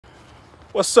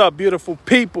What's up, beautiful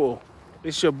people?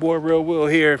 It's your boy Real Will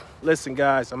here. Listen,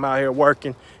 guys, I'm out here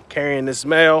working, carrying this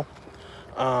mail.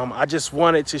 I just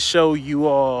wanted to show you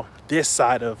all this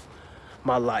side of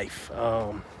my life.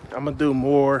 I'm gonna do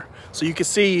more so you can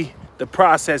see the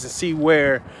process and see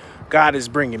where God is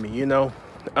bringing me, you know?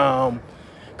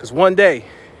 Because one day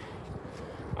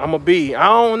I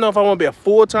don't know if I want to be a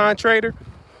full-time trader,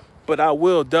 but I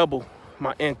will double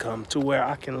my income to where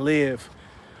I can live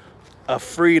a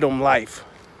freedom life.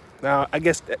 Now, I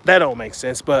guess that don't make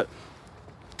sense, but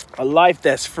a life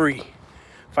that's free,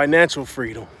 financial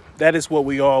freedom, that is what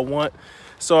we all want.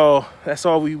 So that's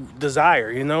all we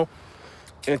desire, you know,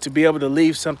 and to be able to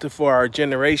leave something for our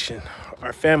generation,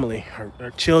 our family,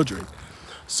 our children.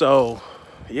 So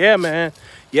yeah, man,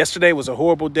 yesterday was a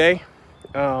horrible day.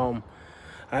 I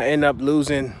ended up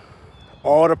losing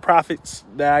all the profits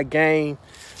that I gained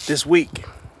this week,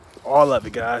 all of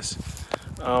it, guys.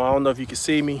 I don't know if you can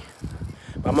see me,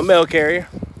 but I'm a mail carrier.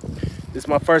 This is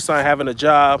my first time having a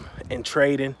job in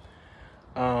trading,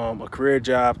 a career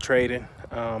job trading.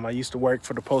 I used to work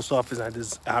for the post office.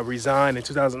 I resigned in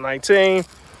 2019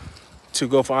 to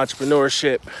go for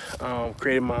entrepreneurship,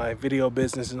 creating my video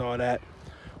business and all that.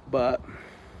 But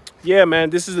yeah,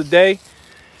 man, this is a day,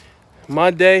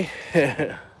 my day,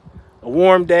 a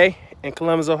warm day in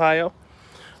Columbus, Ohio.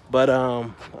 But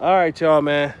all right, y'all,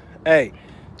 man. Hey,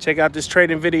 check out this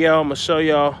trading video. I'm gonna show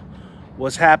y'all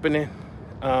what's happening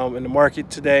in the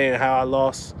market today and how I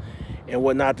lost and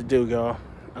what not to do, y'all.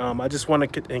 I just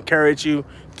want to encourage you,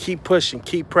 keep pushing,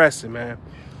 keep pressing, man.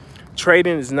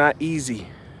 Trading is not easy.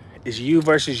 It's you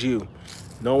versus you.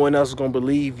 No one else is gonna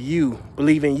believe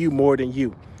in you more than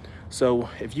you. So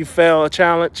if you fail a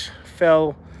challenge,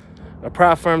 fail a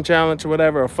prop firm challenge or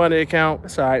whatever, a funded account,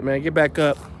 it's all right, man. Get back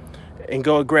up and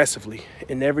go aggressively.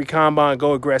 In every combine,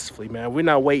 go aggressively, man. We're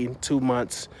not waiting 2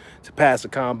 months to pass the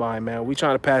combine, man. We're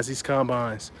trying to pass these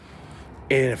combines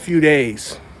in a few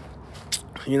days,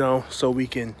 you know, so we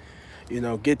can, you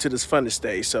know, get to this funded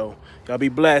stage. So y'all be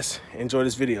blessed. Enjoy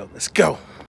this video. Let's go.